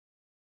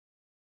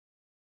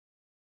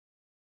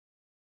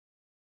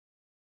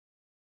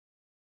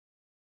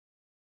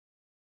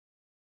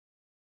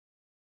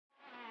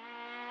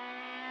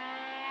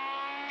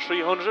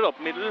300 up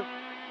middle.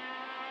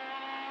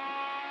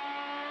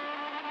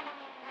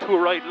 2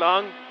 right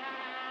long.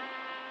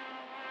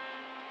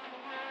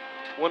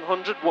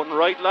 100, 1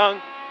 right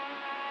long.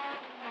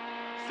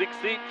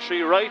 60,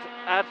 3 right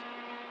at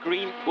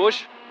green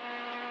bush.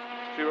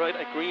 3 right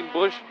at green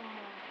bush.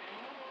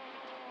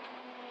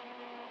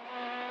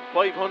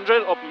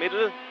 500 up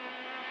middle.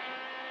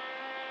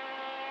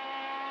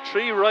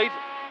 3 right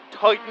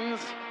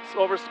tightens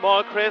over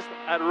small crest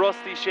at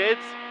rusty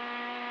sheds.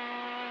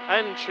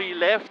 And 3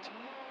 left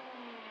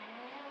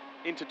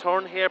into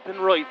turn hairpin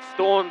right.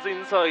 Stones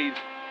inside.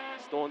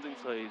 Stones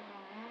inside.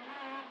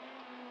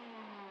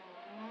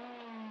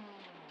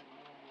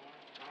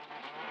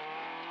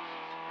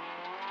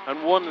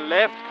 And 1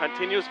 left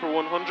continues for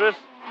 100.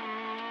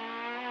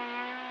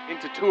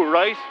 Into 2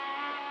 right.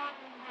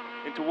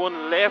 Into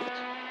 1 left.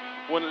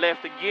 1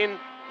 left again.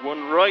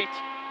 1 right.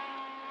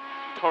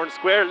 Turn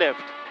square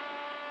left.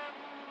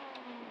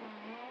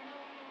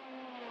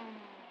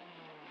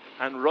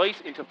 And right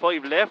into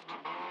 5 left.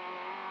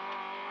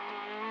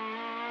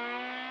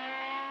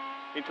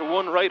 Into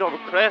 1 right over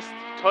crest.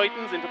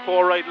 Tightens into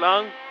 4 right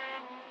long.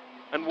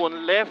 And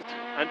 1 left.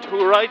 And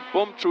 2 right.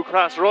 Bump through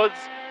crossroads.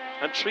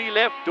 And 3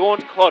 left,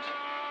 don't cut.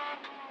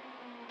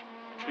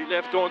 3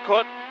 left, don't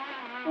cut.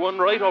 1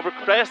 right over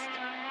crest.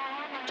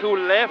 2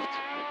 left.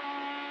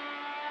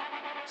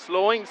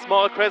 Slowing,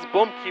 small crest,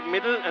 bump, keep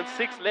middle. And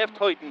 6 left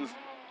tightens.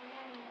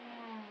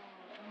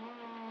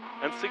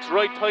 And 6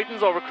 right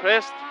tightens over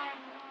crest.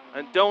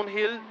 And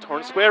downhill,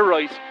 turn square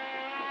right.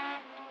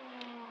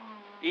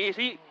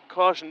 80,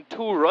 caution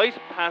 2 right,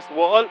 past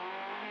wall.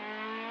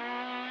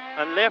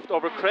 And left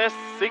over crest,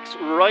 6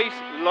 right,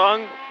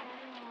 long,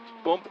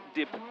 bump,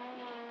 dip.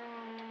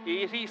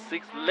 80,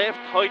 6 left,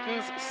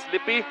 tightens,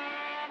 slippy.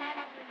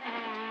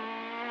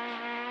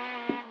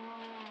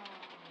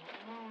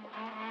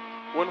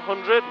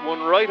 100,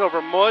 1 right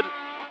over mud.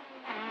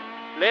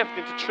 Left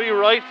into 3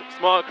 right,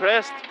 small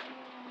crest.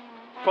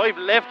 5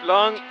 left,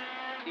 long.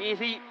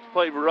 80,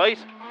 5 right.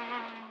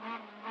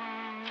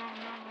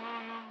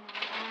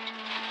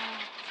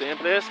 Same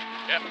place.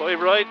 Yep. 5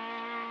 right.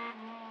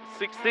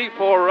 60,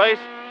 4 right.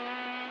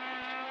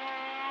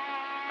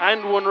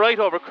 And 1 right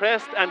over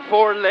crest and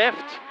 4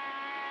 left.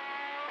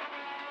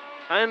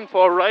 And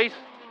 4 right.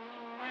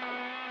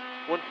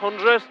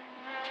 100.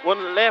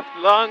 1 left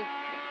long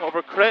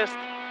over crest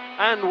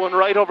and 1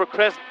 right over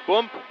crest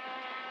bump.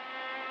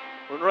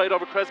 1 right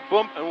over crest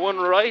bump and 1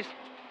 right.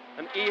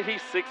 And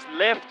 86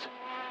 left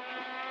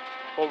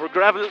over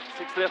gravel.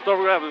 6 left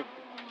over gravel.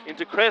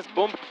 Into crest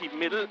bump, keep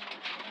middle.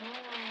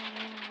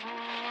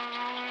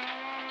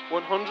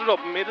 100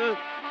 up middle.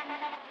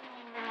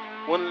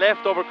 1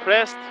 left over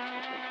crest.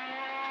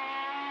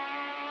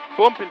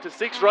 Bump into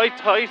 6 right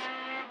tight.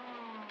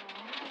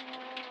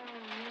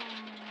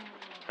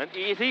 And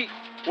 80.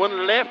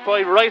 1 left,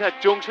 5 right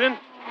at junction.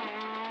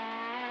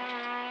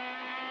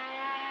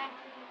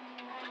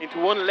 Into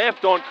 1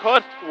 left, don't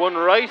cut. 1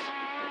 right.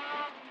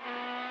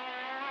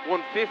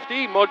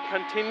 150, mud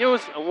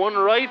continues. And 1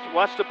 right,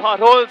 watch the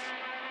potholes.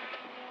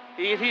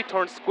 80,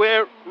 turn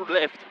square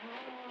left.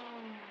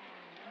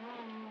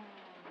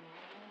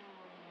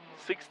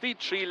 60,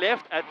 3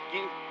 left at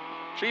gate.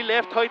 3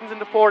 left, tightens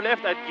into 4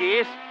 left at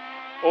gate.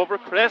 Over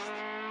crest.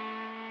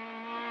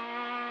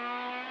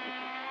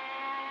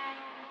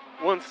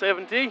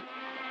 170.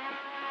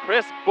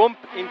 Crest bump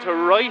into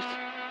right.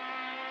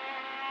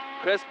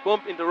 Crest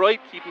bump into right,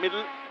 keep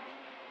middle.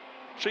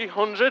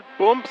 300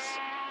 bumps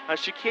and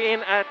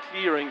chicane at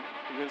clearing.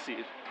 You can see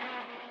it.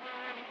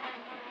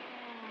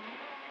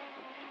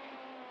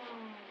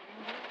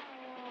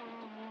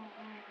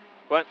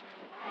 But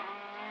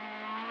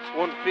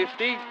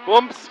 150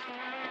 bumps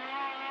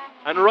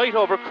and right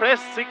over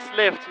crest, 6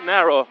 left,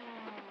 narrow.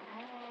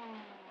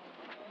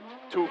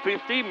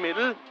 250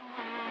 middle.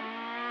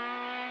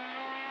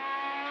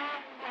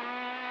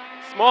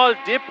 Small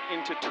dip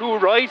into 2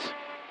 right.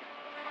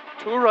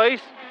 2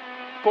 right,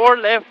 4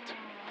 left,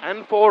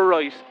 and 4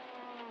 right.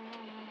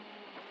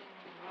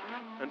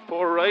 And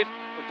 4 right,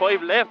 and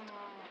 5 left,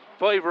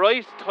 5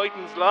 right,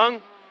 tightens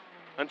long,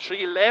 and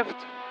 3 left,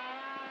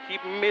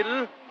 keep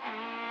middle,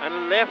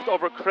 and left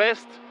over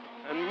crest,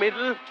 and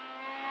middle,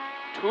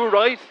 2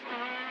 right,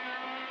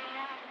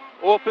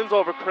 opens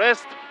over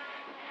crest,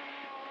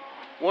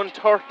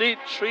 130,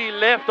 3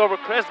 left over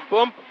crest,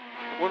 bump,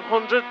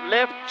 100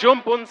 left,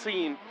 jump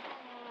unseen.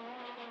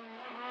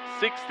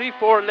 60,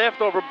 4 left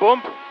over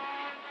bump.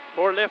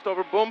 4 left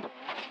over bump.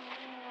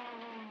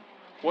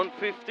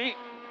 150.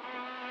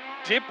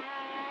 Dip.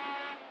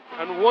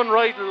 And 1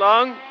 right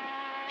long.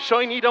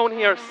 Shiny down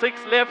here.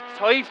 6 left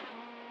tight.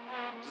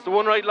 Just the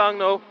 1 right long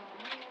now.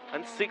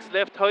 And 6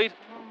 left tight.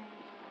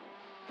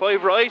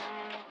 5 right.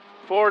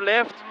 4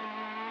 left.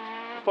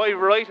 5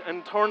 right.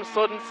 And turn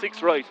sudden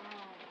 6 right.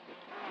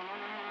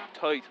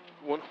 Tight.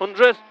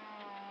 100.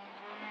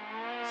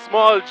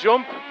 Small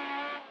jump.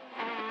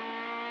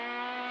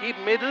 Keep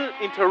middle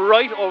into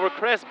right over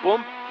crest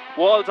bump,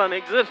 walls on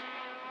exit.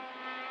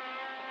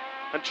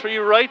 And 3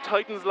 right,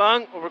 tightens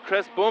long over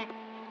crest bump.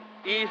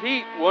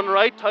 80, 1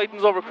 right,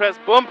 tightens over crest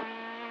bump.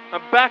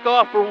 and back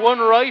off for 1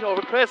 right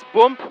over crest,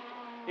 bump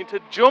into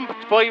jump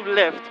 5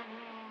 left.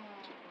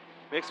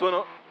 Next one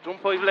up,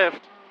 jump 5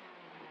 left.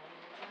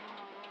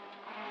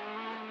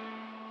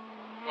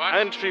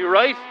 And 3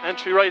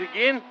 right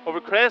again over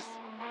crest.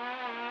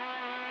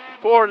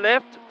 4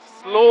 left,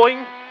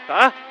 slowing.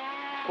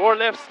 4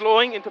 left,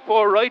 slowing into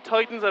 4 right,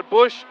 tightens at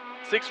bush.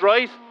 6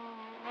 right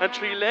and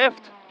 3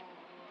 left.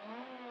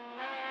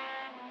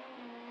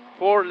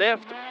 4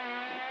 left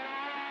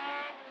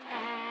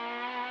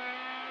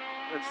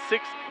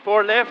and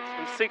 4 left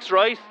and 6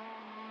 right.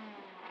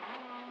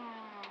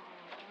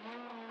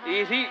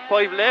 80,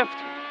 5 left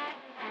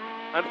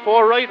and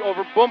 4 right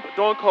over bump,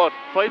 don't cut.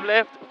 5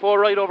 left, 4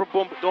 right over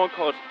bump, don't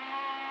cut.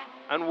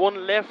 And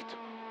 1 left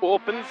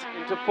opens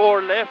into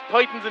 4 left,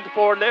 tightens into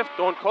 4 left,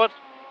 don't cut.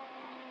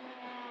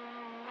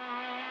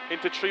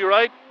 Into 3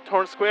 right,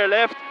 turn square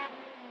left.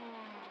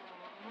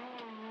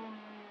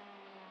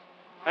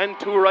 And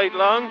 2 right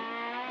long.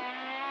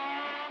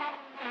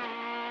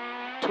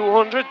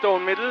 200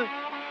 down middle.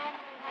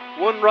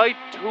 1 right,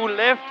 2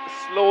 left,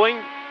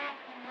 slowing.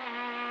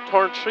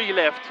 Turn 3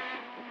 left.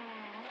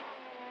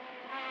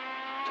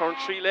 Turn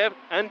 3 left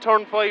and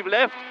turn 5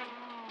 left.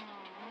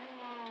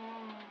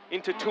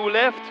 Into 2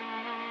 left.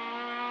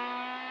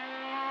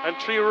 And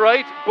 3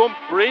 right, bump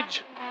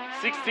bridge.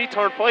 60,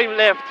 turn 5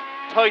 left.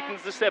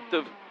 Tightens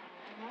deceptive.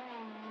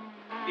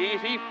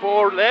 80,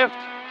 4 left.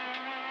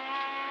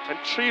 And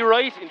 3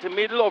 right into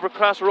middle over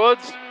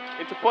crossroads.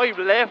 Into 5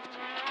 left.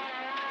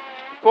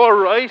 4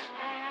 right.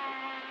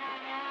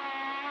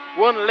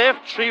 1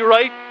 left, 3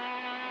 right.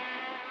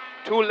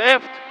 2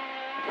 left.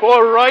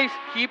 4 right.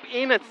 Keep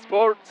in at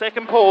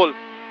second pole.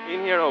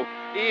 In here now.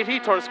 80,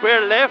 turn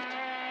square left.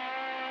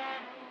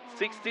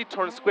 60,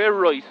 turn square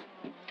right.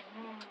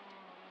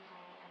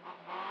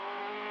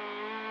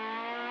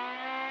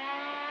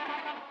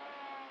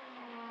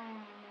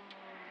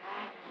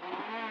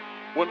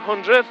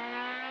 $100.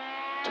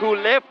 2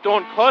 left,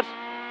 don't cut.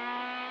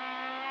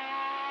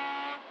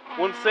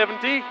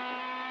 170.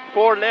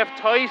 4 left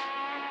tight.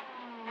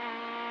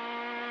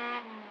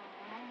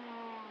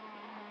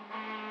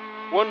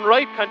 1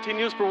 right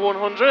continues for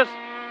 100.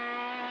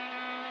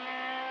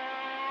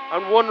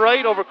 And 1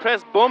 right over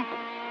crest bump.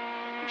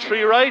 And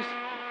 3 right.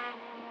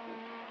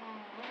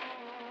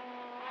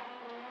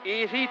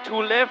 80, 2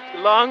 left,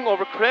 long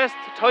over crest,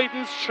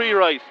 tightens, 3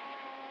 right.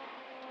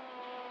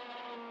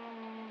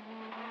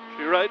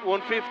 3 right,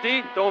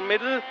 150, down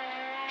middle.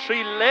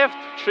 3 left,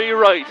 3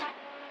 right.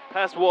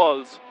 Past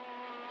walls.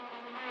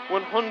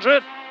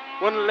 100,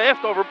 1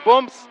 left over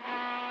bumps.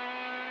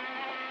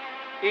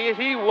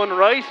 80, 1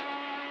 right.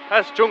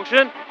 Past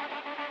junction.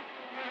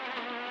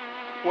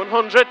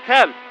 100,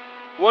 Cal.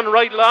 1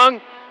 right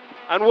long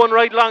and 1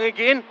 right long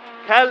again.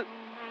 Cal,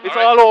 it's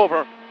all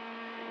over.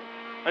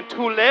 And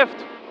 2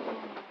 left.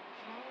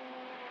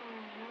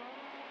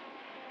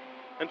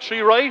 And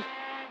 3 right.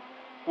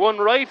 1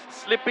 right,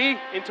 slippy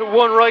into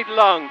 1 right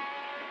long.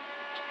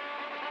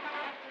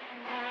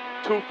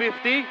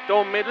 250,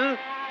 down middle.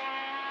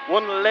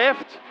 1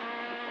 left.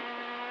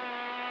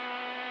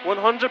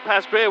 100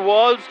 past grey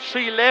walls.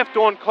 3 left,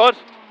 don't cut.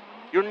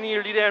 You're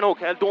nearly there now,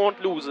 Cal, don't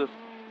lose it.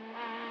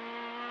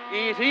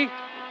 80,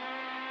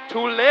 2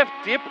 left,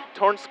 dip,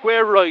 turn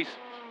square right.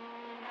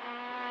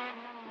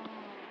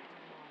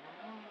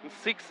 And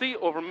 60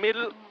 over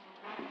middle,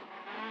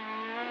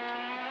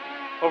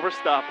 over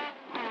stop.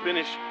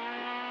 Finish.